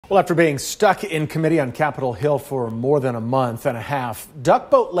Well, after being stuck in committee on Capitol Hill for more than a month and a half, duck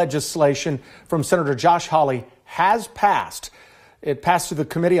boat legislation from Senator Josh Hawley has passed. It passed through the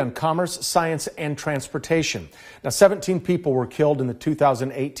Committee on Commerce, Science, and Transportation. Now, 17 people were killed in the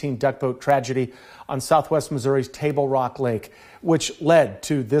 2018 duck boat tragedy on southwest Missouri's Table Rock Lake, which led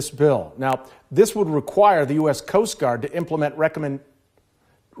to this bill. Now, this would require the U.S. Coast Guard to implement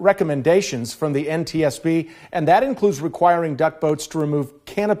recommendations from the NTSB, and that includes requiring duck boats to remove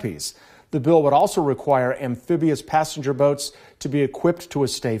canopies. The bill would also require amphibious passenger boats to be equipped to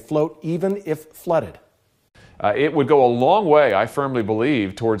stay afloat, even if flooded. It would go a long way, I firmly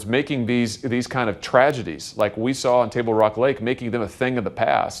believe, towards making these kind of tragedies, like we saw on Table Rock Lake, making them a thing of the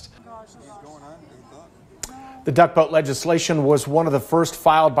past. The duck boat legislation was one of the first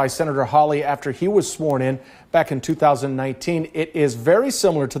filed by Senator Hawley after he was sworn in back in 2019. It is very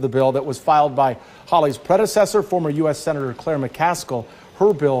similar to the bill that was filed by Hawley's predecessor, former U.S. Senator Claire McCaskill.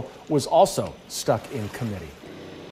 Her bill was also stuck in committee.